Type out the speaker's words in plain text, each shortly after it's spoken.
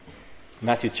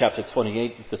Matthew chapter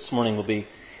 28 this morning will be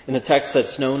in the text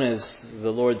that's known as the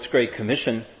Lord's Great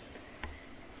Commission.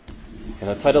 And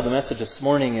the title of the message this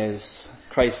morning is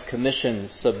Christ's Commission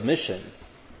Submission.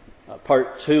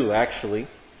 Part 2, actually.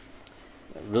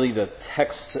 Really the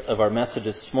text of our message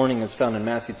this morning is found in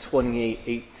Matthew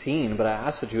 28:18, but I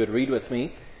ask that you would read with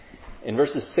me in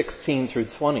verses 16 through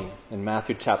 20 in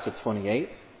Matthew chapter 28.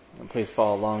 And please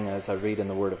follow along as I read in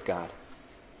the Word of God.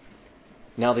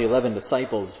 Now the 11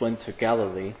 disciples went to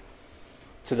Galilee,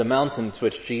 to the mountains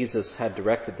which Jesus had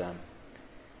directed them.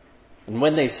 And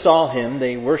when they saw him,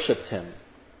 they worshipped him,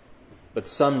 but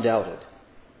some doubted.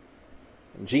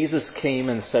 And Jesus came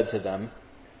and said to them,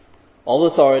 "All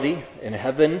authority in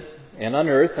heaven and on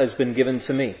earth has been given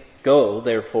to me. Go,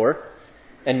 therefore,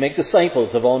 and make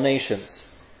disciples of all nations,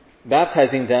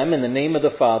 baptizing them in the name of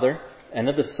the Father, and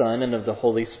of the Son, and of the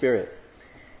Holy Spirit,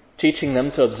 teaching them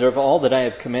to observe all that I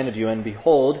have commanded you. And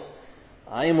behold,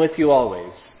 I am with you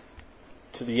always,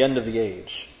 to the end of the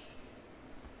age."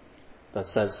 Thus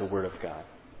says the Word of God.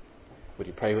 Would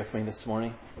you pray with me this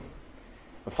morning?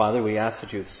 Father, we ask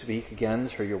that you would speak again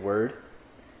through your Word.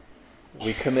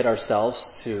 We commit ourselves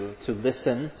to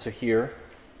listen, to hear,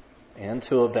 and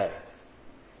to obey.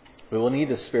 We will need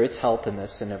the Spirit's help in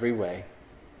this in every way.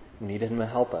 We need Him to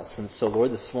help us. And so,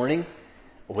 Lord, this morning,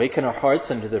 awaken our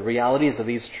hearts into the realities of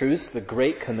these truths, the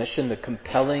Great Commission, the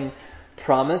compelling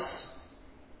promise,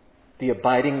 the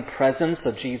abiding presence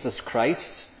of Jesus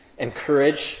Christ.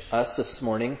 Encourage us this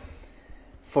morning,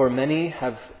 for many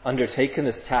have undertaken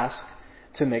this task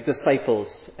to make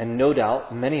disciples, and no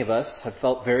doubt many of us have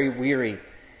felt very weary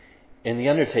in the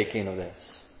undertaking of this.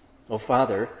 Oh,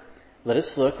 Father, let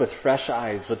us look with fresh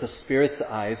eyes, with the Spirit's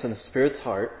eyes and the Spirit's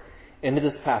heart, into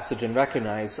this passage and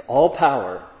recognize all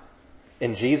power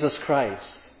in Jesus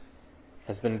Christ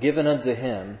has been given unto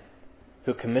Him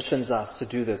who commissions us to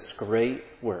do this great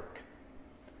work.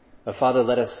 Father,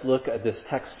 let us look at this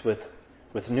text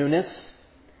with newness,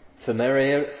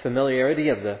 familiarity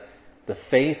of the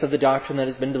faith of the doctrine that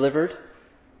has been delivered.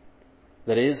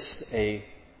 That is a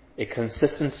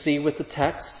consistency with the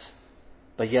text,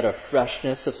 but yet a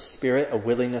freshness of spirit, a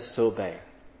willingness to obey.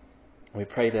 We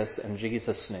pray this in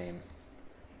Jesus' name.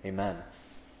 Amen.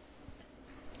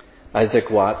 Isaac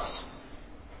Watts,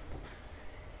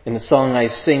 in the song "I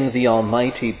Sing the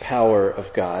Almighty Power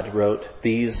of God," wrote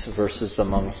these verses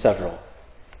among several.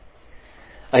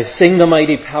 "I sing the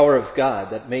mighty power of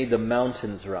God that made the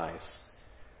mountains rise,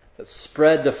 that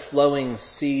spread the flowing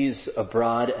seas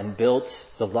abroad and built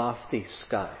the lofty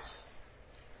skies.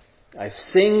 I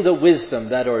sing the wisdom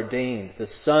that ordained the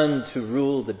sun to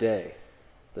rule the day.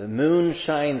 The moon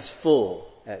shines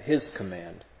full at His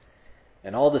command,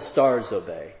 and all the stars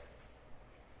obey.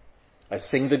 I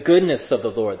sing the goodness of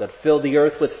the Lord that filled the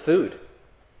earth with food.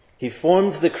 He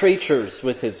formed the creatures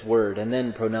with His word and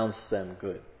then pronounced them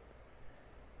good.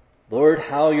 Lord,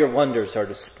 how your wonders are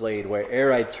displayed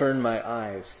where'er I turn my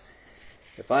eyes,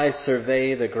 if I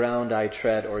survey the ground I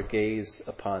tread or gaze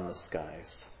upon the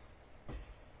skies.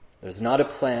 There's not a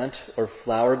plant or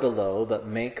flower below that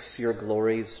makes your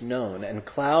glories known, and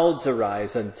clouds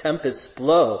arise and tempests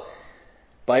blow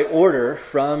by order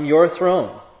from your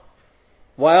throne,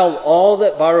 while all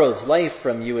that borrows life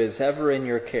from you is ever in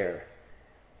your care,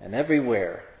 and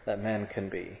everywhere that man can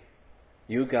be,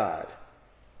 you, God,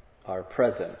 are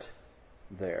present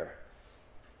there."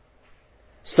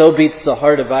 So beats the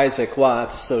heart of Isaac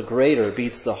Watts, so greater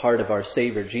beats the heart of our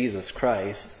Savior Jesus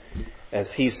Christ,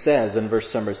 as he says in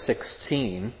verse number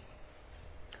 16,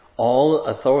 all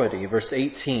authority, verse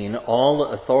 18, all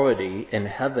authority in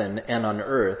heaven and on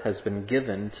earth has been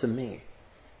given to me.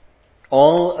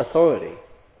 All authority.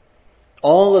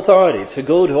 All authority to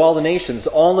go to all the nations.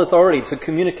 All authority to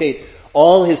communicate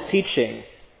all His teaching.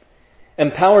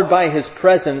 Empowered by His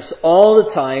presence all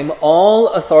the time, all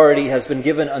authority has been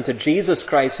given unto Jesus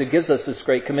Christ, who gives us this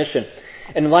great commission.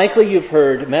 And likely you've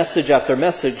heard message after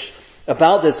message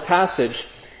about this passage.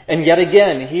 And yet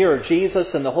again, here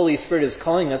Jesus and the Holy Spirit is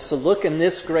calling us to look in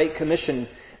this great commission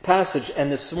passage.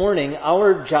 And this morning,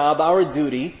 our job, our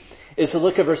duty, is to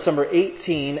look at verse number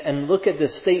 18 and look at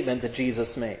this statement that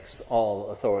Jesus makes,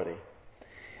 all authority.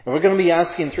 And we're going to be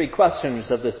asking three questions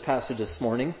of this passage this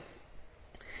morning.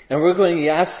 And we're going to be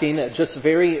asking just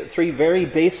three very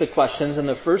basic questions, and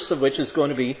the first of which is going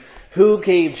to be, who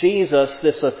gave Jesus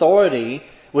this authority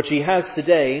which He has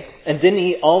today, and didn't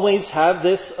He always have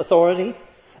this authority?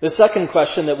 The second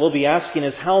question that we'll be asking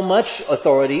is, how much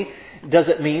authority does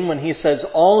it mean when He says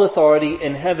all authority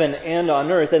in heaven and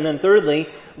on earth? And then thirdly,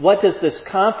 what does this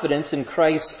confidence in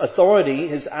Christ's authority,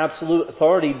 His absolute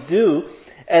authority, do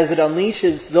as it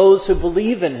unleashes those who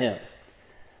believe in Him?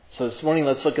 So this morning,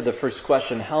 let's look at the first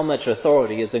question. How much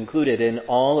authority is included in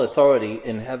all authority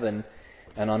in heaven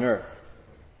and on earth?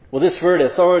 Well, this word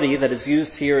authority that is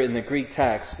used here in the Greek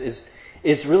text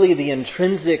is really the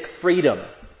intrinsic freedom.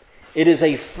 It is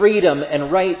a freedom and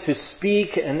right to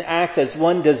speak and act as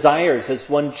one desires, as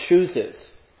one chooses.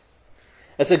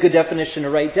 That's a good definition to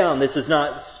write down. This is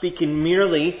not speaking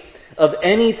merely of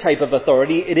any type of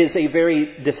authority. It is a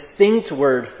very distinct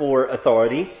word for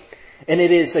authority. And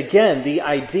it is, again, the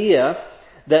idea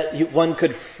that one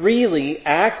could freely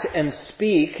act and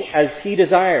speak as he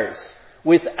desires,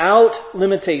 without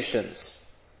limitations,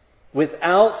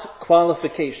 without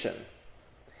qualification.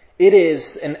 It is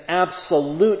an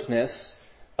absoluteness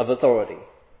of authority.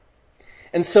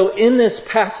 And so in this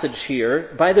passage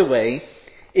here, by the way,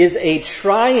 is a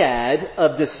triad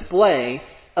of display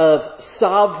of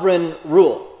sovereign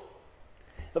rule.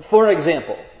 For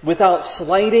example, without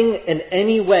slighting in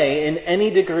any way, in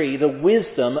any degree, the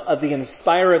wisdom of the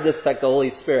inspirer of this text, the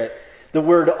Holy Spirit, the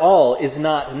word all is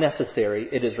not necessary.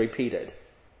 It is repeated.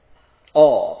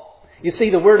 All. You see,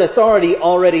 the word authority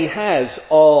already has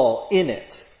all in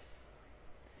it.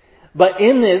 But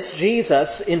in this, Jesus,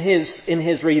 in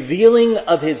his revealing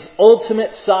of his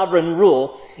ultimate sovereign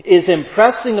rule, is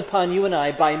impressing upon you and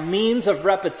I by means of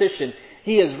repetition.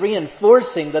 He is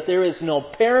reinforcing that there is no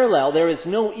parallel, there is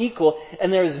no equal,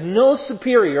 and there is no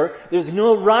superior, there's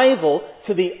no rival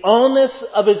to the allness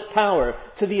of his power,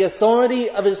 to the authority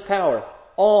of his power.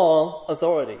 All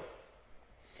authority.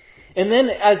 And then,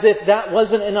 as if that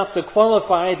wasn't enough to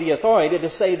qualify the authority,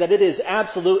 to say that it is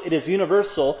absolute, it is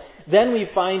universal, then we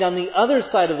find on the other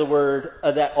side of the word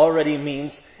that already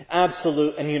means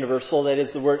absolute and universal, that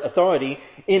is the word authority,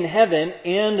 in heaven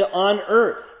and on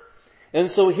earth. And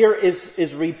so here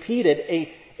is repeated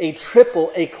a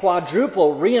triple, a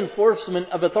quadruple reinforcement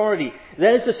of authority.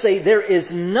 That is to say, there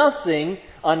is nothing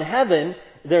on heaven,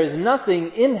 there is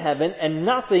nothing in heaven and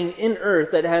nothing in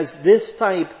earth that has this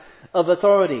type of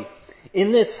authority.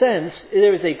 In this sense,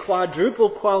 there is a quadruple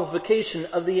qualification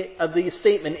of the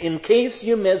statement. In case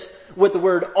you miss what the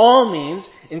word all means,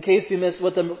 in case you miss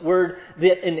what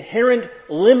the inherent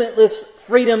limitless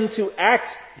freedom to act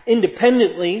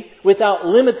independently without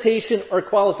limitation or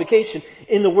qualification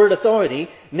in the word authority,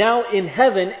 now in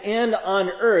heaven and on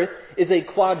earth is a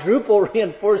quadruple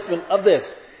reinforcement of this.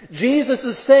 Jesus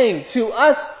is saying to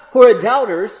us who are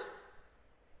doubters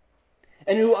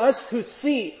and to us who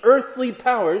see earthly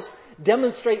powers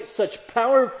demonstrate such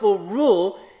powerful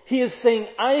rule, he is saying,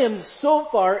 I am so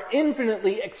far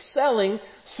infinitely excelling,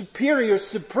 superior,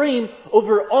 supreme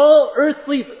over all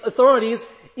earthly authorities,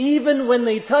 even when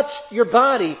they touch your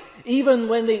body, even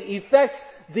when they affect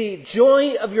the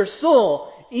joy of your soul,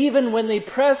 even when they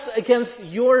press against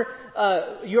your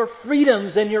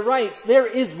freedoms and your rights. There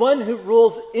is one who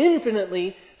rules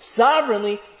infinitely,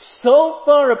 sovereignly, so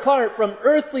far apart from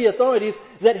earthly authorities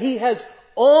that he has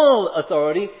all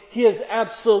authority. He has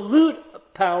absolute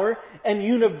power and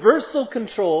universal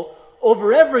control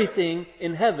over everything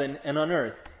in heaven and on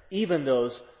earth, even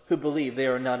those who believe they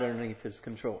are not underneath his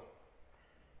control.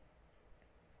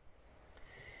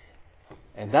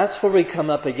 And that's where we come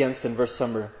up against in verse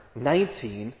number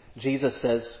 19. Jesus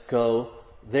says, go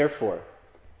therefore.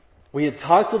 We had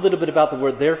talked a little bit about the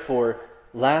word therefore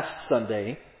last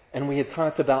Sunday, and we had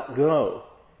talked about go.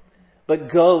 But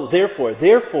go therefore.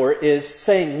 Therefore is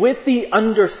saying with the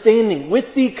understanding, with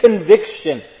the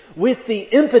conviction, with the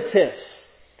impetus,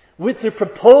 with the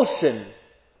propulsion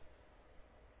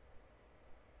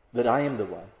that I am the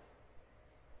one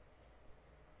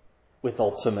with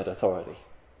ultimate authority.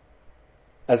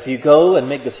 As you go and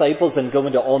make disciples and go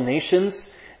into all nations,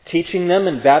 teaching them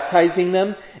and baptizing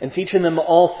them and teaching them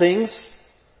all things,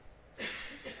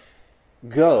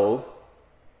 go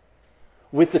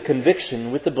with the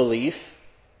conviction, with the belief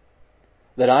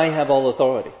that I have all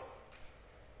authority.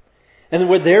 And the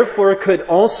word therefore could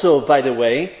also, by the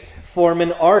way, form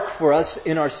an arc for us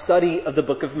in our study of the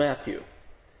book of Matthew.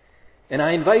 And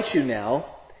I invite you now,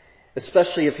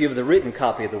 especially if you have the written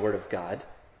copy of the Word of God,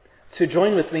 to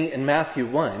join with me in Matthew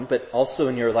 1, but also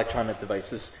in your electronic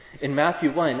devices, in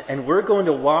Matthew 1. And we're going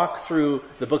to walk through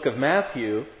the book of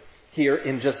Matthew here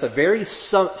in just a very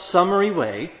summary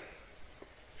way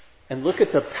and look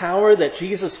at the power that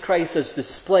Jesus Christ has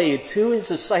displayed to his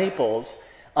disciples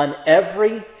in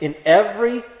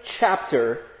every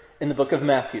chapter in the book of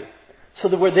Matthew. So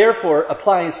the word therefore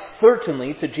applies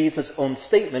certainly to Jesus' own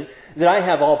statement that I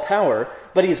have all power,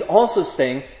 but he's also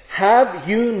saying, have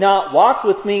you not walked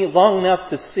with me long enough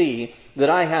to see that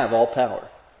I have all power?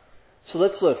 So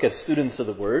let's look as students of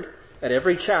the Word at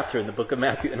every chapter in the book of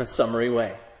Matthew in a summary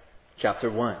way. Chapter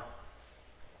 1.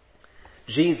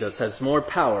 Jesus has more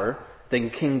power than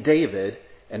King David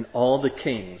and all the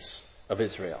kings of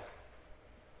Israel.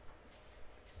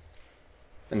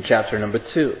 In chapter number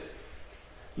 2,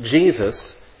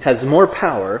 Jesus has more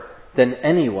power than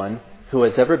anyone who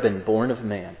has ever been born of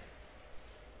man.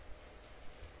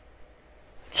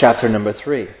 Chapter number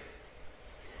 3,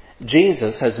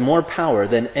 Jesus has more power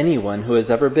than anyone who has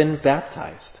ever been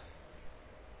baptized.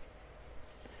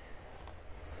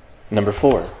 Number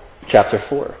 4, chapter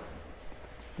 4.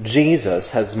 Jesus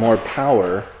has more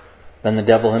power than the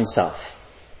devil himself.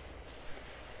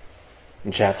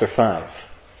 In chapter 5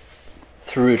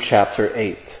 through chapter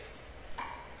 8.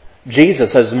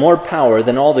 Jesus has more power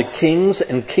than all the kings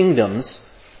and kingdoms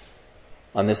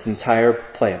on this entire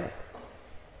planet.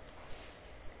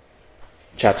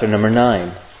 Chapter number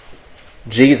 9.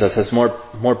 Jesus has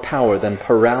more power than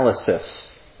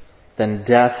paralysis, than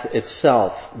death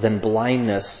itself, than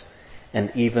blindness,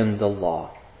 and even the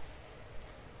law.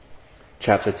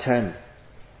 Chapter 10.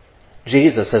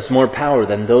 Jesus has more power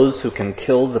than those who can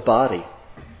kill the body.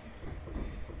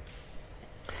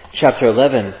 Chapter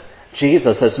 11.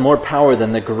 Jesus has more power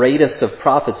than the greatest of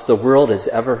prophets the world has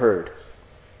ever heard.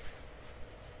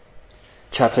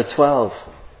 Chapter 12.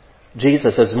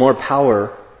 Jesus has more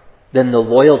power than the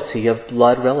loyalty of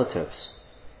blood relatives.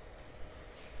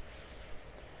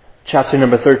 Chapter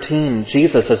number 13,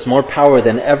 Jesus has more power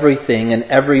than everything and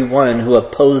everyone who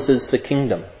opposes the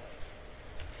kingdom.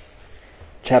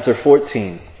 Chapter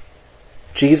 14,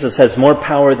 Jesus has more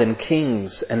power than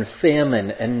kings and famine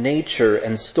and nature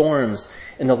and storms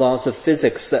and the laws of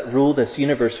physics that rule this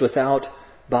universe without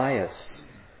bias.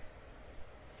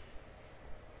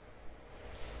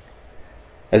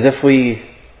 As if we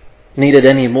needed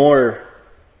any more,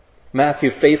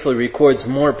 Matthew faithfully records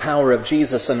more power of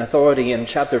Jesus and authority in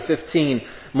chapter 15,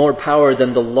 more power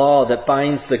than the law that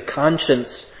binds the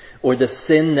conscience or the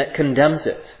sin that condemns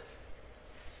it.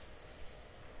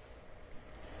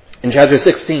 In chapter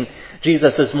 16,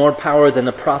 Jesus has more power than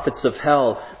the prophets of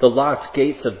hell, the locked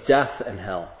gates of death and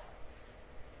hell.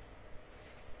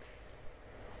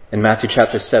 In Matthew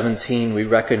chapter 17, we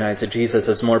recognize that Jesus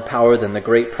has more power than the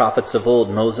great prophets of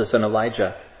old, Moses and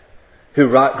Elijah, who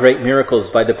wrought great miracles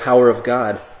by the power of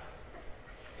God.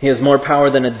 He has more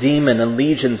power than a demon and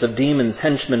legions of demons,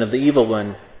 henchmen of the evil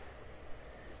one.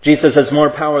 Jesus has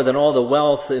more power than all the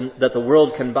wealth that the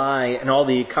world can buy and all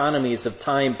the economies of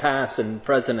time past and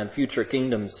present and future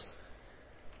kingdoms.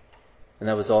 And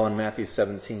that was all in Matthew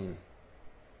 17.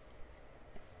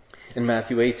 In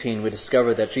Matthew 18, we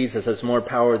discover that Jesus has more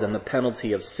power than the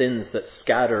penalty of sins that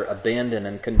scatter, abandon,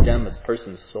 and condemn a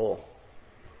person's soul.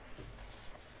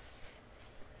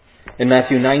 In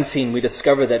Matthew 19, we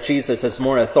discover that Jesus has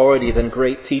more authority than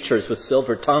great teachers with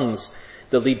silver tongues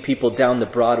that lead people down the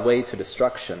broad way to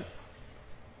destruction.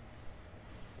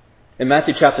 In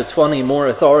Matthew chapter 20, more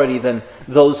authority than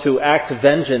those who act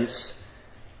vengeance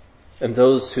and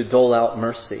those who dole out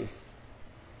mercy.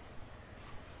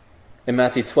 In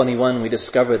Matthew 21, we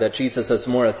discover that Jesus has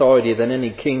more authority than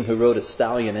any king who rode a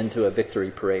stallion into a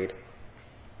victory parade.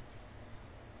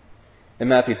 In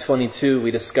Matthew 22,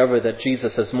 we discover that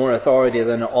Jesus has more authority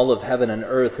than all of heaven and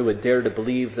earth who would dare to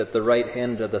believe that the right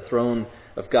hand of the throne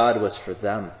of God was for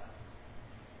them.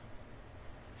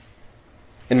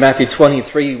 In Matthew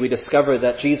 23, we discover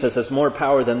that Jesus has more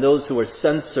power than those who will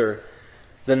censor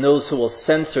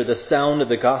the sound of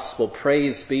the gospel.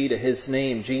 Praise be to his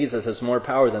name. Jesus has more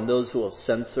power than those who will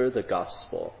censor the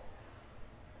gospel.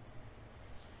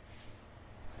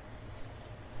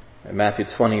 In Matthew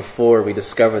 24, we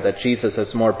discover that Jesus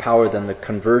has more power than the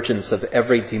convergence of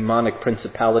every demonic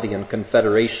principality and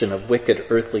confederation of wicked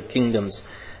earthly kingdoms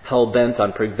hell-bent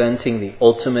on preventing the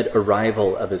ultimate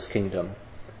arrival of his kingdom.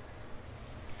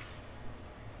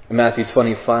 In Matthew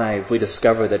 25, we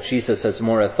discover that Jesus has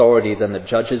more authority than the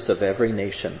judges of every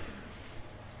nation.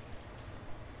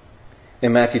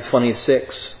 In Matthew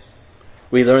 26,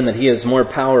 we learn that he has more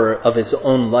power of his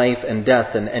own life and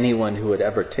death than anyone who would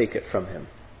ever take it from him.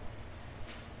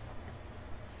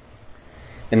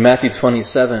 In Matthew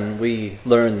 27, we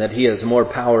learn that he has more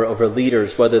power over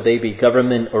leaders, whether they be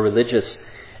government or religious,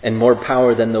 and more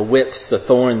power than the whips, the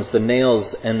thorns, the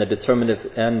nails, and the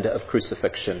determinative end of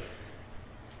crucifixion.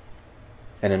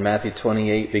 And in Matthew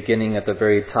 28, beginning at the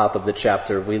very top of the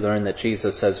chapter, we learn that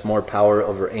Jesus has more power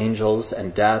over angels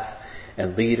and death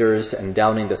and leaders and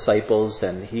doubting disciples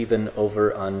and even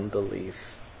over unbelief.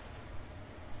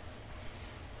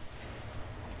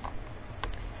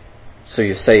 So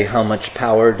you say, how much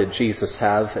power did Jesus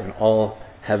have in all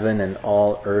heaven and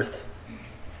all earth?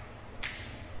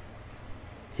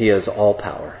 He has all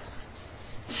power.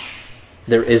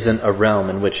 There isn't a realm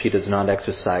in which he does not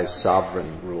exercise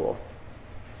sovereign rule.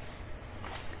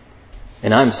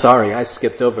 And I'm sorry, I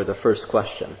skipped over the first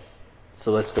question.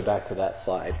 So let's go back to that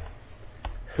slide.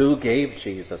 Who gave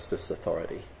Jesus this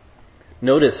authority?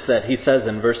 Notice that he says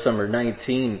in verse number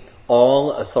 19,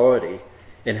 all authority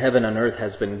in heaven and earth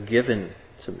has been given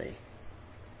to me.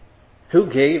 Who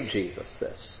gave Jesus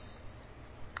this?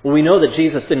 Well, we know that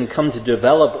Jesus didn't come to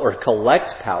develop or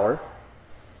collect power.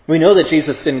 We know that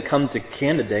Jesus didn't come to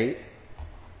candidate.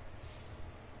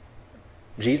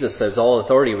 Jesus says all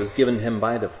authority was given him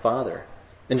by the Father.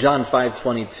 In John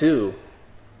 5:22,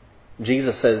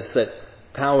 Jesus says that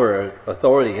power,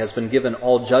 authority has been given,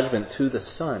 all judgment to the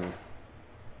Son.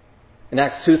 In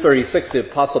Acts 2:36, the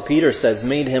Apostle Peter says,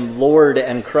 made him Lord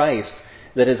and Christ,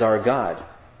 that is our God.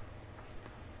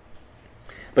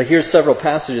 But here's several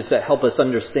passages that help us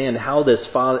understand how this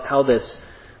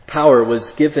power was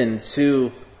given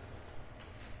to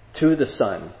the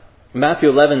Son.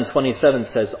 Matthew 11:27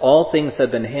 says, all things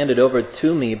have been handed over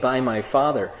to me by my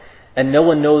Father, and no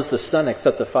one knows the Son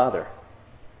except the Father.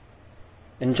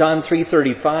 In John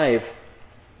 3:35,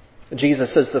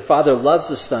 Jesus says the Father loves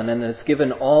the Son and has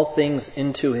given all things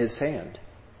into his hand.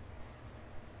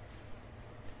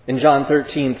 In John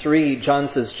 13:3, John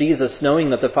says, Jesus,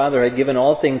 knowing that the Father had given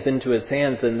all things into his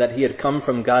hands and that he had come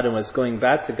from God and was going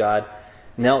back to God,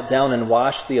 knelt down and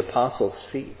washed the apostles'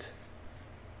 feet.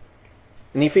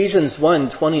 In Ephesians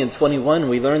 1:20 and 21,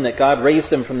 we learn that God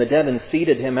raised him from the dead and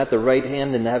seated him at the right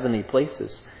hand in the heavenly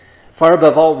places, far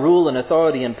above all rule and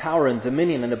authority and power and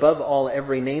dominion, and above all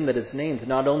every name that is named,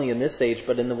 not only in this age,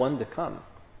 but in the one to come.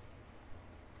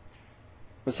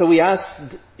 And so we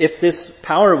asked, if this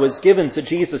power was given to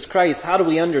Jesus Christ, how do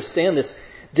we understand this?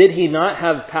 Did he not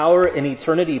have power in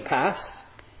eternity past?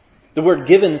 The word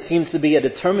given seems to be a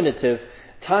determinative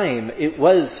time. It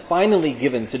was finally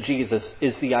given to Jesus,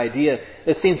 is the idea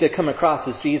that seems to come across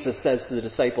as Jesus says to the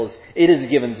disciples, it is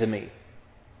given to me.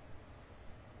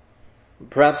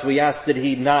 Perhaps we ask, did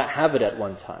he not have it at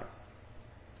one time?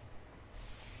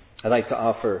 I'd like to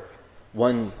offer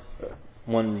one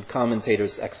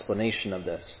commentator's explanation of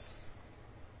this.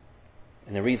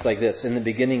 And it reads like this. In the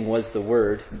beginning was the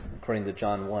Word, according to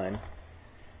John 1.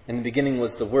 In the beginning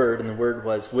was the Word, and the Word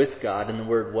was with God, and the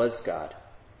Word was God.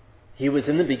 He was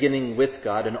in the beginning with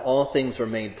God, and all things were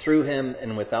made through him,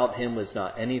 and without him was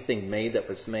not anything made that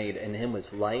was made. In him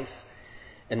was life,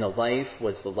 and the life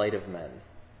was the light of men.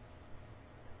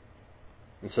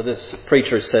 And so this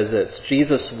preacher says this,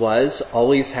 Jesus was,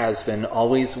 always has been,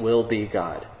 always will be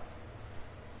God.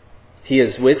 He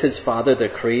is with his Father, the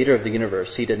creator of the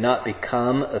universe. He did not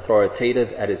become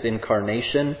authoritative at his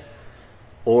incarnation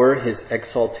or his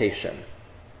exaltation.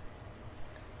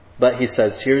 But he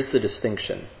says, here's the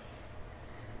distinction.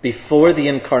 Before the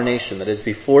incarnation, that is,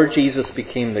 before Jesus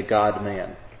became the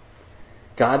God-man,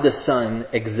 God the Son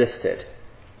existed.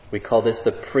 We call this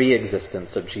the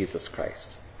pre-existence of Jesus Christ.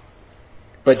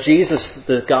 But Jesus,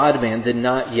 the God-man, did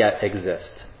not yet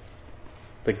exist.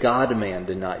 The God-man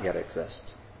did not yet exist.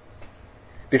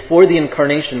 Before the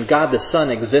incarnation, God the Son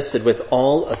existed with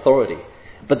all authority.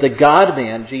 But the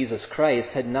God-man, Jesus Christ,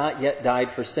 had not yet died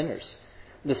for sinners.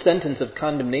 The sentence of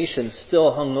condemnation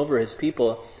still hung over his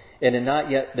people and had not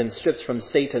yet been stripped from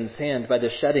Satan's hand by the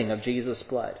shedding of Jesus'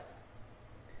 blood.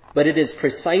 But it is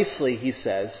precisely, he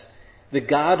says, the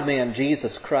God-man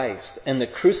Jesus Christ and the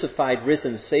crucified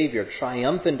risen Savior,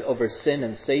 triumphant over sin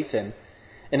and Satan,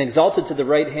 and exalted to the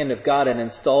right hand of God and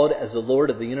installed as the Lord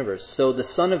of the universe. So the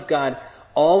Son of God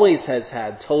always has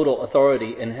had total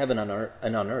authority in heaven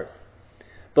and on earth.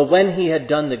 But when he had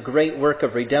done the great work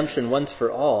of redemption once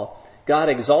for all, God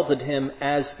exalted him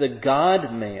as the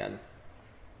God-man.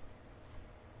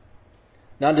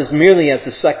 Not as merely as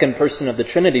the second person of the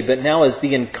Trinity, but now as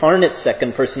the incarnate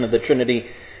second person of the Trinity,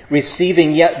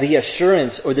 receiving yet the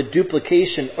assurance or the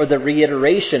duplication or the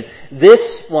reiteration,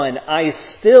 this one I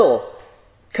still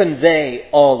convey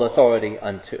all authority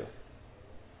unto.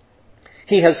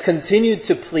 He has continued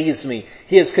to please me.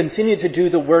 He has continued to do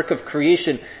the work of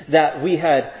creation that we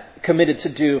had committed to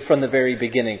do from the very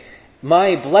beginning.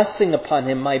 My blessing upon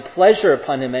him, my pleasure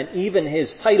upon him, and even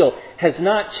his title has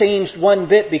not changed one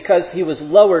bit because he was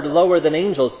lowered lower than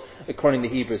angels, according to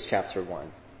Hebrews chapter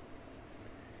 1.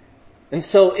 And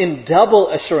so in double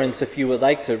assurance, if you would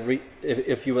like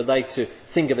to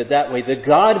think of it that way, the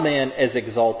God-man is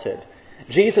exalted.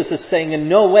 Jesus is saying, in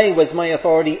no way was my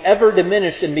authority ever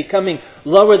diminished in becoming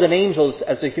lower than angels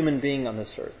as a human being on this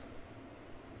earth.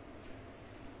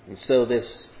 And so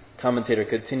this commentator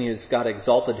continues, God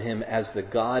exalted him as the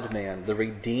God-man, the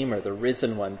Redeemer, the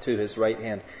risen one to his right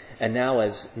hand, and now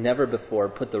as never before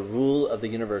put the rule of the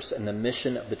universe and the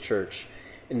mission of the church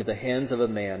into the hands of a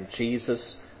man,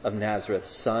 Jesus of Nazareth,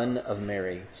 son of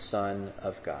Mary, Son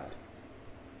of God.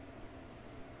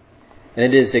 And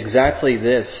it is exactly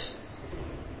this.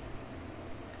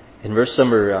 In verse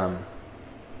number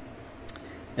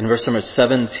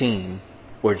 17,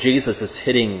 where Jesus is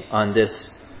hitting on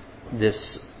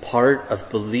this part of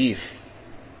belief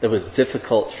that was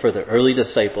difficult for the early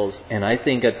disciples, and I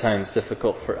think at times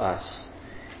difficult for us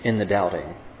in the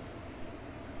doubting.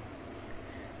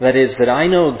 That is, that I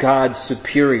know God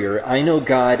superior, I know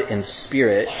God in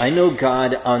spirit, I know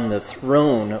God on the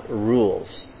throne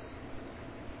rules.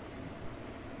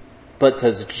 But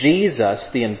does Jesus,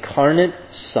 the incarnate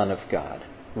Son of God,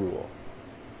 rule?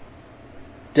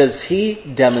 Does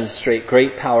he demonstrate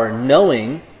great power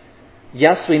knowing,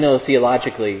 yes, we know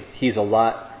theologically he's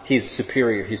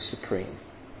superior, he's supreme.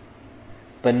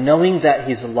 But knowing that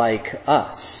he's like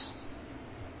us,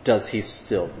 does he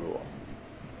still rule?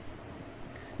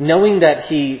 Knowing that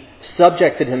he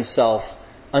subjected himself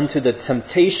unto the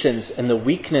temptations and the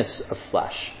weakness of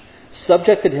flesh,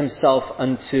 subjected himself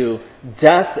unto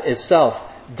death itself,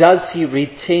 does he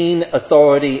retain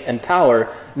authority and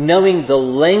power, knowing the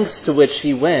lengths to which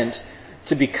he went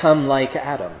to become like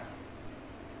Adam?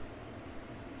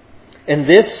 And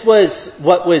this was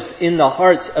what was in the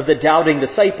hearts of the doubting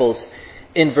disciples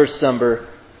in verse number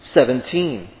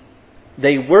 17.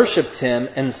 They worshipped him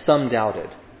and some doubted.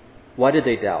 Why did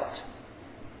they doubt?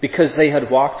 Because they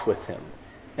had walked with him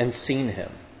and seen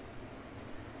him.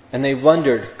 And they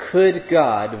wondered, could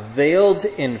God, veiled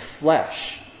in flesh,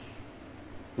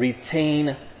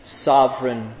 retain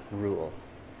sovereign rule?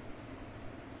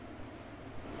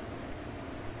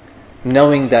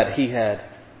 Knowing that he had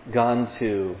gone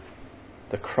to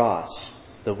the cross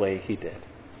the way he did.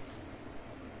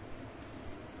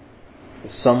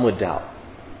 Some would doubt.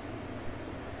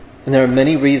 And there are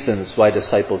many reasons why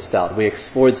disciples doubt. We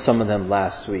explored some of them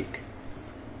last week.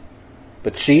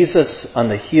 But Jesus, on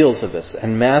the heels of this,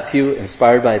 and Matthew,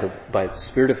 inspired by the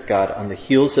Spirit of God, on the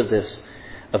heels of this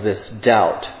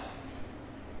doubt,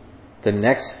 the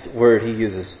next word he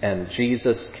uses, and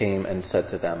Jesus came and said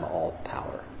to them, all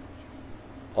power,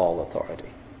 all authority.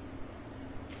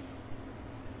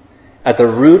 At the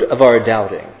root of our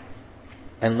doubting,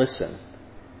 and listen,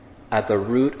 at the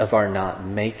root of our not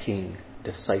making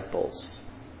disciples,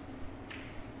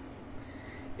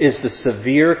 is the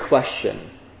severe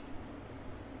question,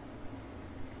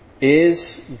 is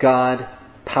God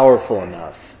powerful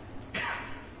enough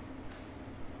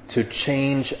to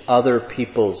change other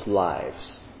people's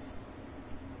lives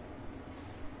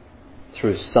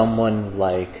through someone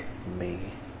like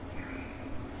me?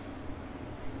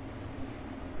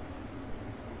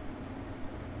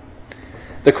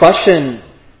 The question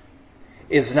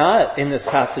is not in this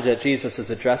passage that Jesus is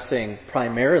addressing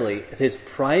primarily. His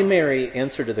primary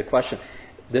answer to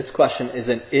this question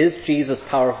isn't, is Jesus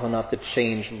powerful enough to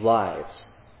change lives?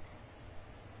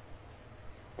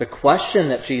 The question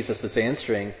that Jesus is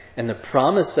answering and the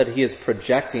promise that he is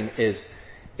projecting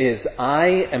is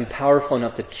I am powerful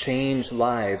enough to change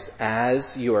lives as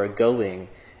you are going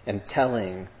and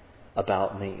telling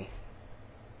about me.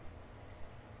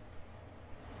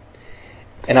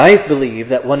 And I believe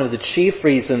that one of the chief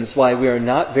reasons why we are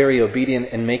not very obedient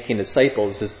in making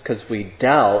disciples is because we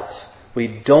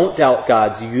don't doubt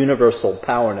God's universal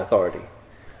power and authority,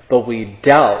 but we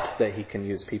doubt that he can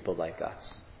use people like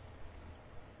us.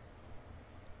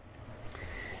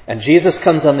 And Jesus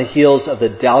comes on the heels of the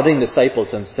doubting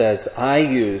disciples and says, I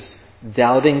use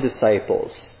doubting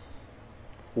disciples,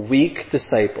 weak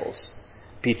disciples,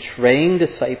 betraying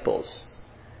disciples,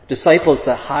 disciples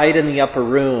that hide in the upper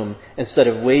room instead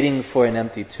of waiting for an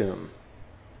empty tomb.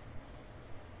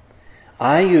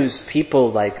 I use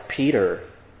people like Peter,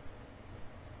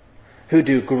 who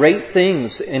do great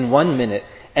things in 1 minute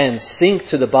and sink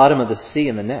to the bottom of the sea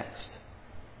in the next.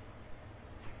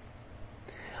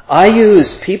 I use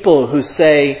people who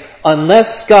say,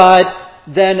 unless God,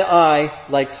 then I,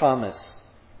 like Thomas.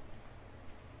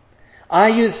 I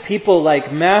use people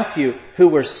like Matthew, who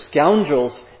were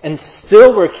scoundrels and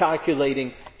still were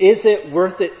calculating, is it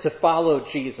worth it to follow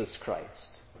Jesus Christ?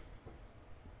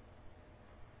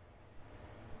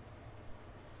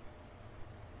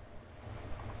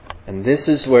 And this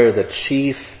is where the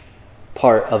chief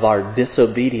part of our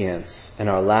disobedience and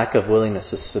our lack of willingness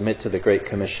to submit to the Great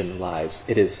Commission lies.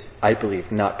 It is, I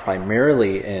believe, not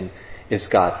primarily in, is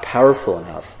God powerful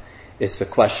enough? It's the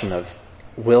question of,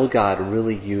 will God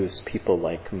really use people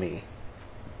like me?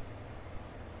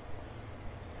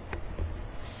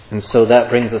 And so that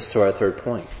brings us to our third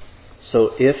point.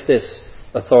 So if this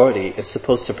authority is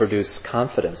supposed to produce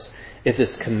confidence, if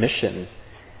this commission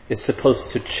is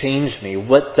supposed to change me,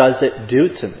 what does it do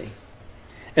to me?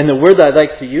 And the word that I'd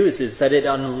like to use is that it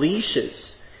unleashes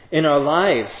in our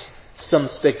lives some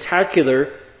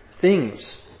spectacular things.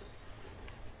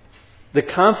 The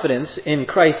confidence in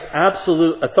Christ's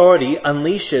absolute authority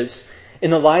unleashes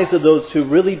in the lives of those who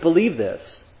really believe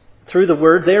this through the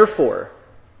word therefore.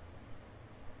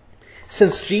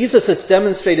 Since Jesus has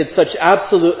demonstrated such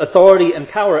absolute authority and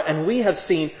power, and we have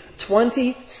seen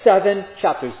 27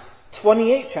 chapters,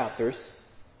 28 chapters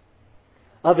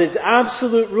of His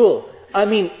absolute rule. I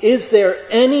mean, is there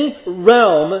any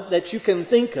realm that you can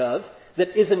think of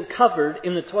that isn't covered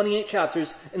in the 28 chapters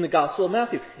in the Gospel of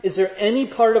Matthew? Is there any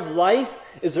part of life?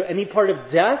 Is there any part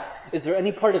of death? Is there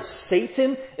any part of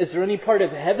Satan? Is there any part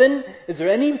of heaven? Is there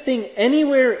anything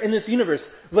anywhere in this universe,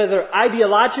 whether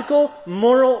ideological,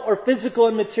 moral, or physical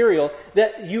and material,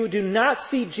 that you do not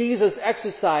see Jesus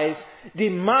exercise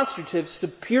demonstrative,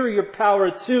 superior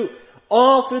power to,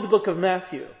 all through the book of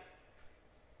Matthew?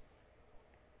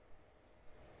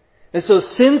 And so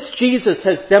since Jesus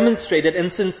has demonstrated,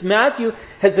 and since Matthew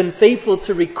has been faithful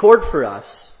to record for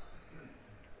us,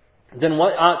 then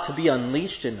what ought to be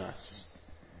unleashed in us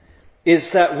is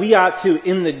that we ought to,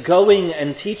 in the going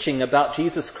and teaching about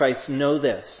Jesus Christ, know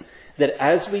this, that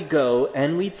as we go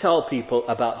and we tell people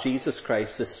about Jesus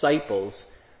Christ, disciples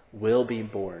will be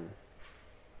born.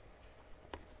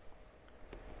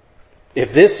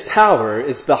 If this power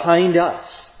is behind us,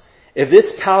 if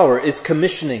this power is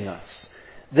commissioning us,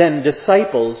 then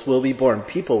disciples will be born.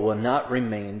 People will not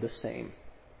remain the same.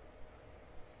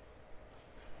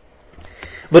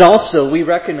 But also we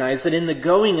recognize that in the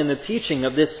going and the teaching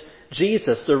of this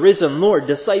Jesus, the risen Lord,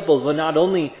 disciples will not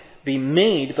only be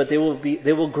made, but they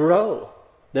will grow.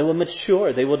 They will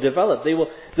mature. They will develop.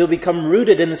 They'll become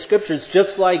rooted in the Scriptures,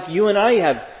 just like you and I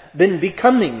have been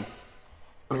becoming,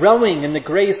 growing in the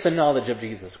grace and knowledge of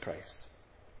Jesus Christ.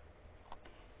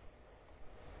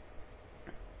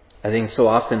 I think so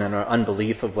often in our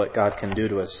unbelief of what God can do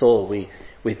to a soul,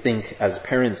 we think as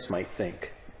parents might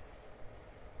think.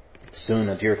 Soon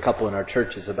a dear couple in our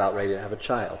church is about ready to have a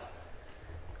child.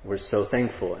 We're so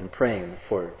thankful and praying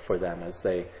for them as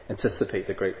they anticipate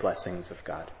the great blessings of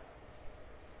God.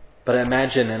 But I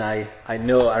imagine and I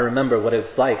remember what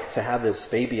it's like to have this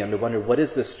baby and to wonder, what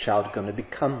is this child going to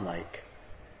become like?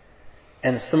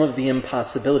 And some of the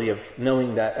impossibility of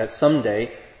knowing that at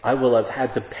someday I will have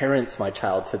had to parent my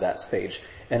child to that stage,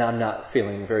 and I'm not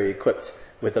feeling very equipped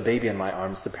with a baby in my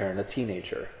arms to parent a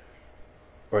teenager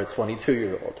or a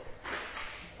 22-year-old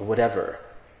or whatever.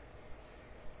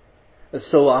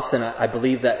 So often I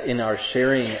believe that in our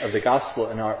sharing of the gospel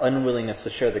and our unwillingness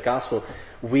to share the gospel,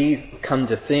 we come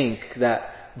to think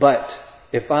that, but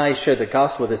if I share the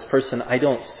gospel with this person, I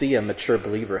don't see a mature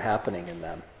believer happening in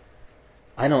them.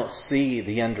 I don't see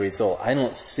the end result. I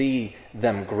don't see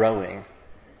them growing.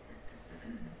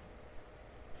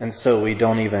 And so we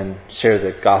don't even share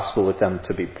the gospel with them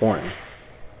to be born.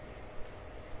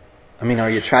 I mean, are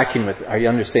you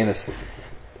understanding this?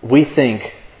 We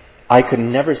think, I could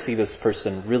never see this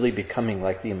person really becoming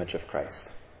like the image of Christ.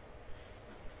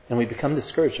 And we become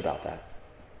discouraged about that.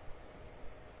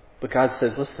 But God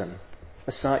says, listen,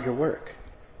 that's not your work.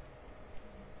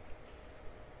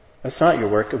 That's not your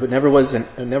work. It never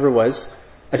was.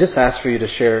 I just asked for you to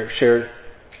share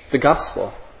the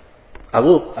gospel. I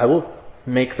will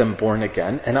make them born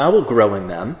again, and I will grow in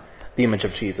them the image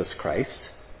of Jesus Christ.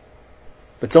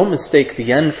 But don't mistake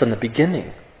the end from the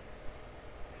beginning.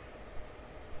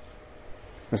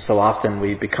 And so often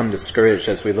we become discouraged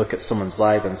as we look at someone's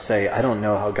life and say, I don't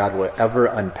know how God will ever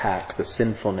unpack the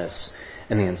sinfulness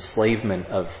and the enslavement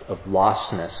of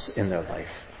lostness in their life.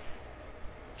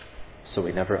 So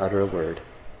we never utter a word.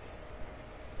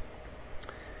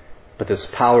 But this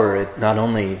power, it not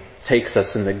only takes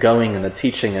us in the going and the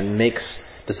teaching and makes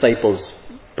disciples,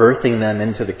 birthing them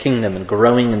into the kingdom and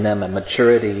growing in them a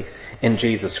maturity in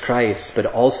Jesus Christ, but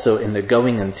also in the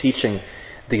going and teaching,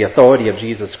 the authority of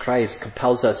Jesus Christ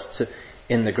compels us to,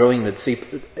 in the growing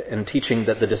and teaching,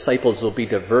 that the disciples will be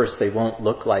diverse. They won't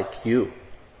look like you.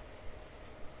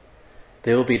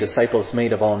 They will be disciples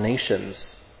made of all nations.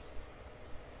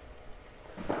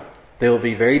 They will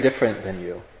be very different than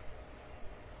you.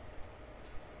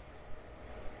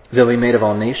 They'll be made of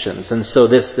all nations. And so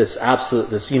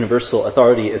this universal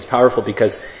authority is powerful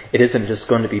because it isn't just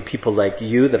going to be people like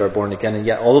you that are born again, and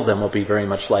yet all of them will be very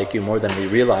much like you, more than we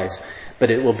realize. But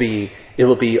it will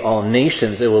be all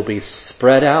nations. It will be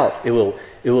spread out. It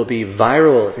will be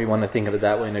viral, if you want to think of it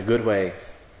that way, in a good way.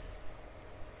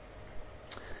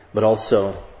 But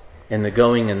also, in the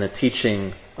going and the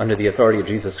teaching under the authority of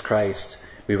Jesus Christ,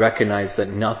 we recognize that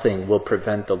nothing will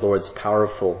prevent the Lord's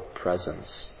powerful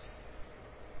presence.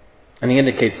 And he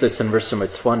indicates this in verse number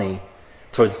 20,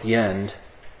 towards the end.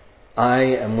 I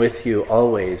am with you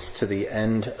always to the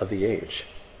end of the age.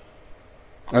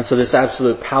 And so this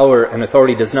absolute power and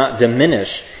authority does not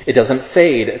diminish. It doesn't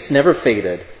fade. It's never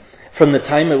faded. From the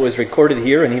time it was recorded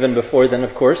here, and even before then,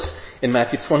 of course, in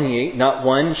Matthew 28, not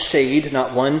one shade,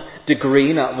 not one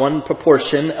degree, not one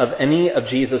proportion of any of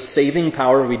Jesus' saving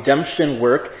power, redemption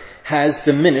work has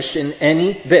diminished in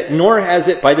any bit, nor has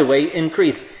it, by the way,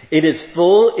 increased. It is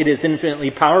full, it is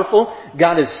infinitely powerful.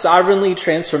 God is sovereignly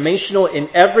transformational in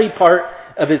every part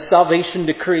of His salvation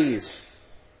decrees.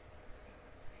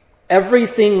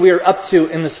 Everything we're up to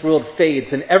in this world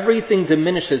fades and everything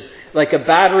diminishes like a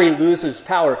battery loses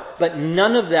power. But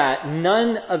none of that,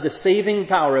 none of the saving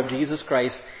power of Jesus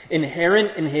Christ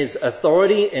inherent in His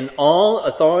authority, in all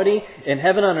authority in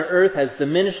heaven and on earth, has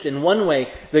diminished in one way.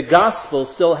 The gospel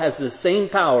still has the same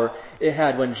power it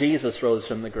had when Jesus rose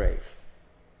from the grave.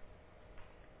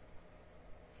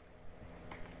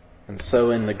 And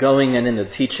so in the going and in the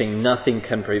teaching, nothing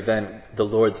can prevent the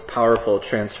Lord's powerful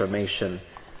transformation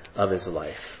of His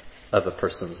life, of a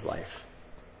person's life.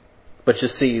 But you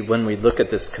see, when we look at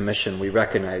this commission, we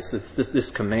recognize this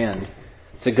command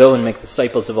to go and make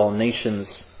disciples of all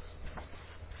nations,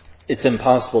 it's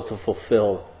impossible to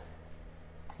fulfill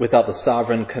without the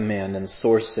sovereign command and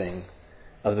sourcing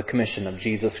of the commission of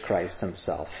Jesus Christ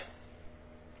Himself.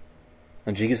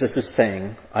 And Jesus is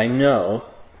saying, I know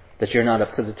that you're not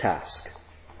up to the task.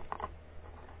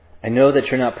 I know that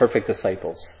you're not perfect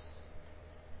disciples.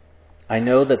 I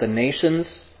know that the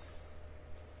nations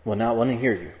will not want to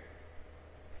hear you.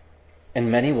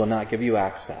 And many will not give you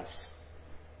access.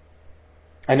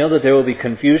 I know that there will be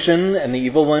confusion and the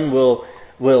evil one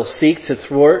will seek to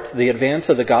thwart the advance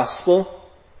of the gospel.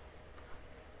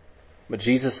 But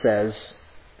Jesus says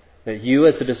that you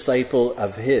as a disciple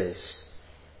of His,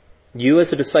 you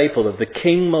as a disciple of the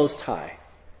King Most High,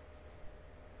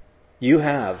 you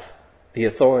have the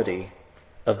authority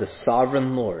of the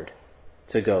sovereign Lord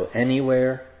to go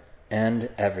anywhere and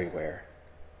everywhere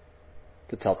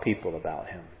to tell people about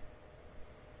Him.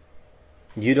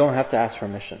 You don't have to ask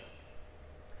permission.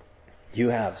 You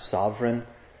have sovereign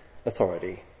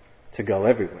authority to go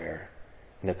everywhere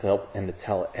and to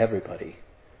tell everybody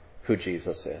who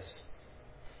Jesus is.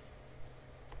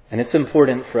 And it's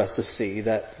important for us to see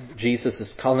that Jesus is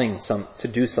calling to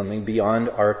do something beyond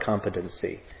our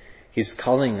competency. He's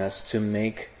calling us to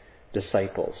make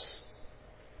disciples.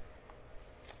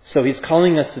 So He's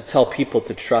calling us to tell people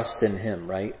to trust in Him,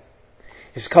 right?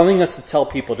 He's calling us to tell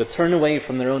people to turn away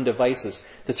from their own devices,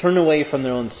 to turn away from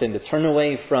their own sin, to turn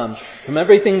away from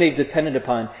everything they've depended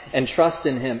upon and trust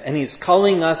in Him. And He's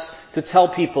calling us to tell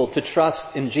people to trust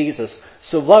in Jesus.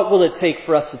 So what will it take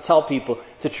for us to tell people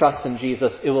to trust in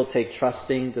Jesus? It will take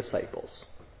trusting disciples.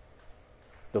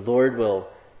 The Lord will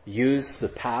use the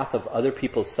path of other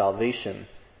people's salvation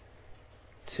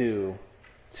to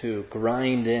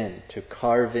grind in, to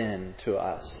carve in to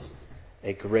us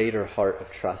a greater heart of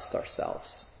trust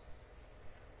ourselves.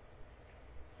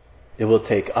 It will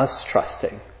take us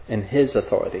trusting in His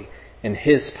authority, in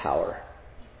His power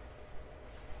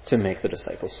to make the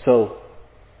disciples.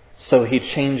 So He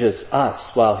changes us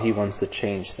while He wants to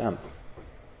change them.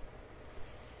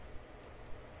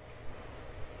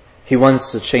 He wants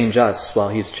to change us while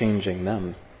He's changing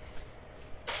them.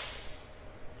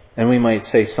 And we might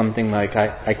say something like,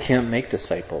 I can't make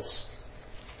disciples.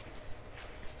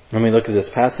 When we look at this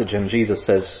passage and Jesus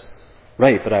says,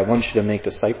 right, but I want you to make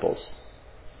disciples.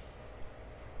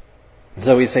 And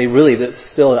so we say, really, that's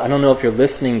still, I don't know if you're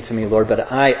listening to me, Lord, but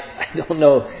I don't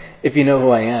know if you know who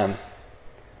I am,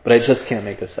 but I just can't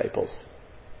make disciples.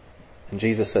 And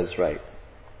Jesus says, right.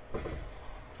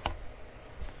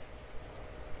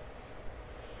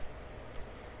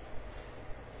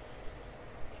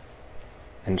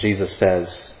 And Jesus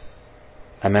says,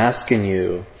 I'm asking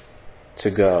you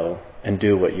to go and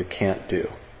do what you can't do,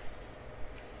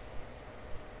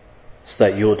 so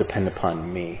that you will depend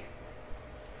upon me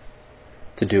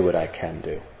to do what I can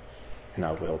do, and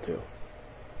I will do.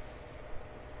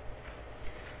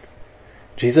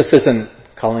 Jesus isn't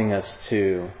calling us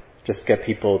to just get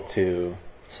people to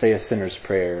say a sinner's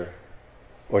prayer,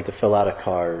 or to fill out a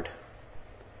card,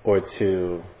 or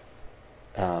to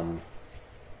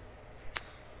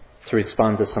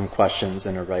respond to some questions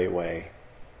in a right way,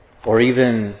 or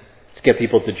even to get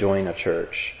people to join a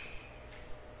church.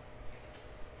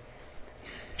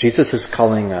 Jesus is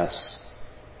calling us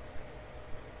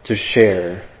to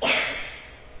share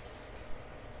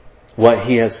what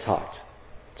He has taught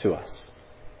to us,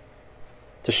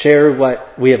 to share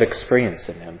what we have experienced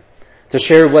in Him, to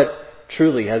share what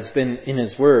truly has been in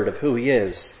His Word of who He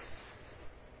is.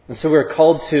 And so we're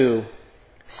called to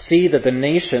see that the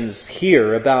nations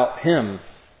hear about Him.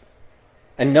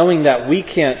 And knowing that we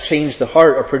can't change the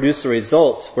heart or produce the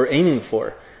results we're aiming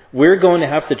for, we're going to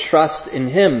have to trust in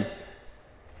Him.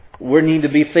 We need to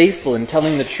be faithful in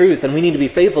telling the truth, and we need to be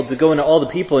faithful to go into all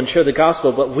the people and share the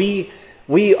gospel. But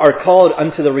we are called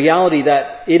unto the reality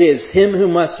that it is Him who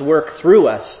must work through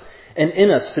us and in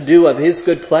us to do of His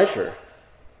good pleasure.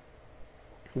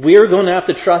 We're going to have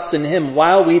to trust in Him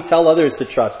while we tell others to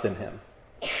trust in Him.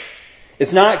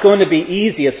 It's not going to be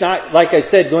easy. It's not, like I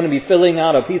said, going to be filling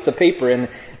out a piece of paper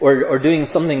or doing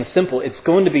something simple. It's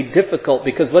going to be difficult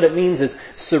because what it means is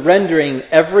surrendering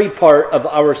every part of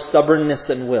our stubbornness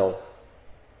and will.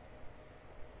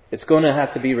 It's going to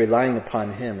have to be relying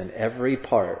upon Him in every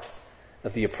part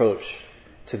of the approach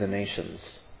to the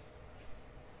nations.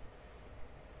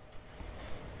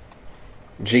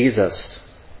 Jesus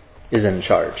is in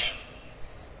charge.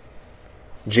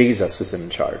 Jesus is in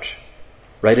charge.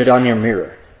 Write it on your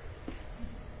mirror.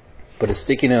 Put a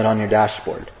sticky note on your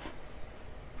dashboard.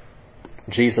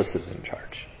 Jesus is in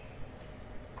charge.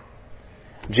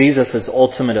 Jesus has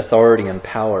ultimate authority and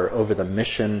power over the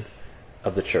mission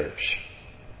of the church.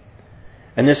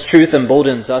 And this truth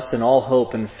emboldens us in all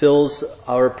hope and fills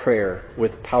our prayer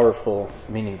with powerful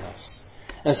meaningless.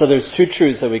 And so there's two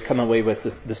truths that we come away with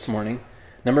this morning.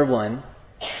 Number one,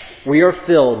 we are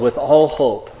filled with all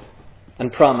hope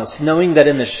and promise, knowing that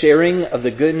in the sharing of the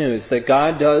good news that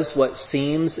God does what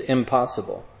seems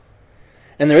impossible.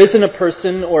 And there isn't a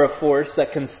person or a force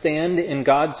that can stand in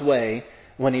God's way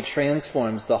when He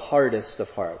transforms the hardest of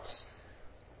hearts.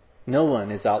 No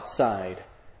one is outside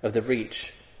of the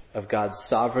reach of God's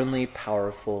sovereignly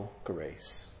powerful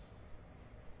grace.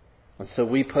 And so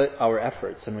we put our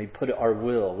efforts and we put our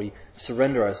will, we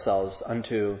surrender ourselves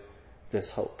unto this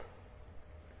hope.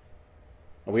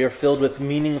 We are filled with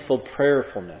meaningful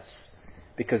prayerfulness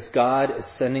because God is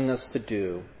sending us to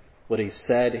do what He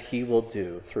said He will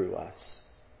do through us.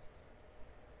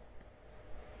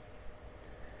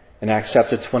 In Acts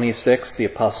chapter 26, the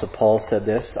Apostle Paul said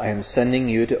this, I am sending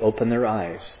you to open their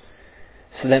eyes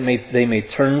so that they may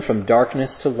turn from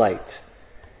darkness to light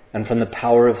and from the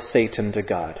power of Satan to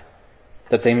God,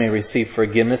 that they may receive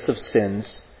forgiveness of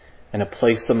sins and a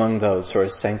place among those who are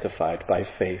sanctified by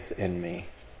faith in me.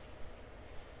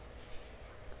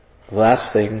 The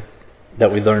last thing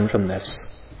that we learn from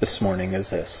this morning is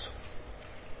this.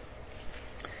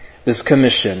 This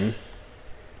commission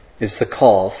is the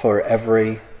call for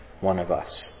every one of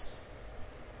us.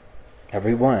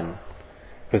 Everyone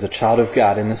who is a child of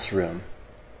God in this room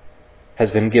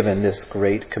has been given this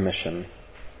great commission.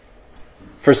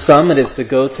 For some, it is to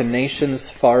go to nations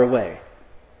far away.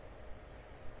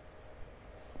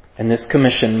 And this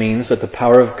commission means that the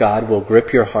power of God will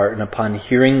grip your heart, and upon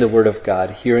hearing the word of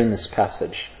God here in this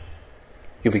passage,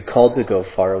 you'll be called to go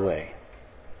far away.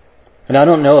 And I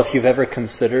don't know if you've ever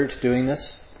considered doing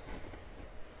this,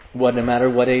 no matter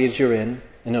what age you're in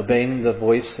obeying the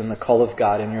voice and the call of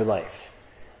God in your life.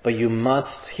 But you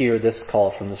must hear this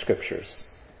call from the Scriptures.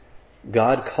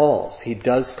 God calls, He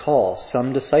does call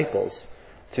some disciples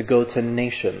to go to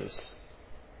nations.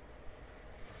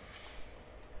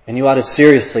 And you ought to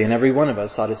seriously, and every one of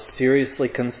us ought to seriously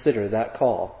consider that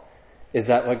call. Is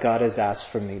that what God has asked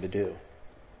for me to do?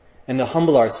 And to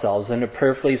humble ourselves and to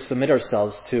prayerfully submit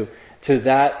ourselves to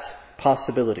that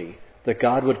possibility that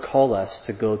God would call us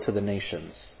to go to the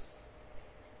nations.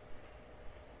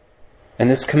 And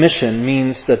this commission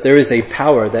means that there is a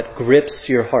power that grips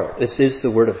your heart. This is the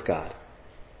Word of God.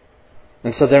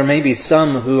 And so there may be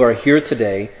some who are here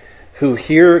today who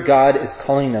hear God is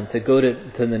calling them to go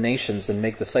to the nations and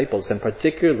make disciples. And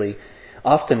particularly,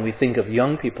 often we think of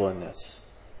young people in this,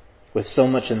 with so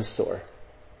much in store.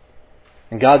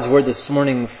 And God's word this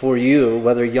morning for you,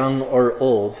 whether young or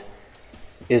old,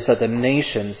 is that the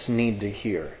nations need to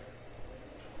hear.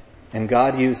 And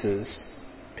God uses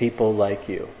people like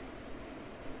you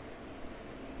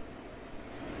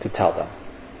to tell them.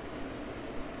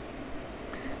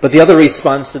 But the other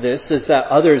response to this is that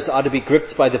others ought to be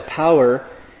gripped by the power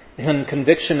and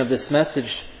conviction of this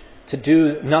message to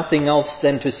do nothing else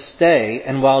than to stay,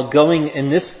 and while going in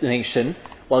this nation,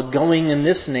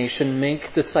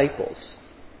 make disciples.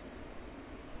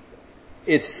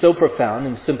 It's so profound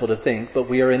and simple to think, but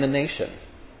we are in a nation.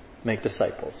 Make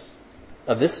disciples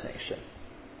of this nation.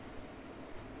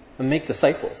 And make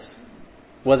disciples,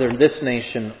 whether this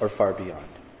nation or far beyond.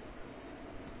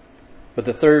 But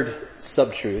the third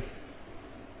sub-truth,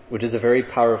 which is a very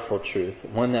powerful truth,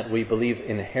 one that we believe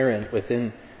inherent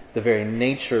within the very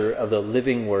nature of the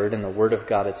living Word and the Word of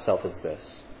God itself, is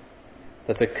this: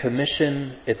 that the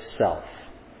commission itself,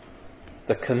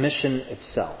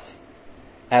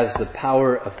 as the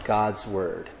power of God's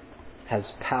Word,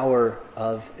 has power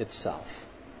of itself.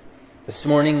 This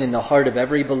morning, in the heart of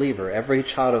every believer, every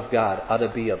child of God ought to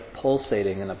be a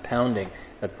pulsating and a pounding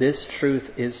that this truth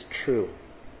is true.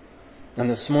 And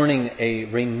this morning, a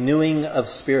renewing of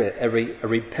spirit, a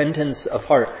repentance of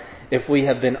heart, if we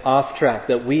have been off track,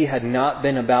 that we had not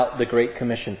been about the Great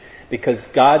Commission, because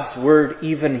God's Word,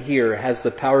 even here, has the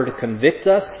power to convict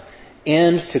us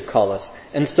and to call us.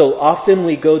 And so often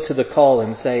we go to the call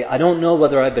and say, I don't know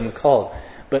whether I've been called.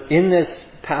 But in this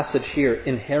passage here,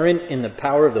 inherent in the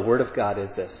power of the Word of God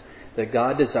is this, that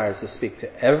God desires to speak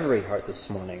to every heart this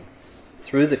morning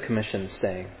through the commission,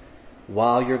 saying,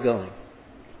 while you're going,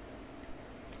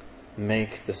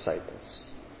 make disciples.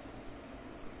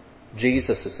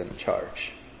 Jesus is in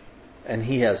charge, and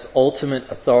He has ultimate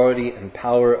authority and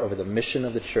power over the mission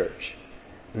of the church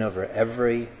and over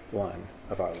every one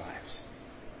of our lives.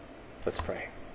 Let's pray.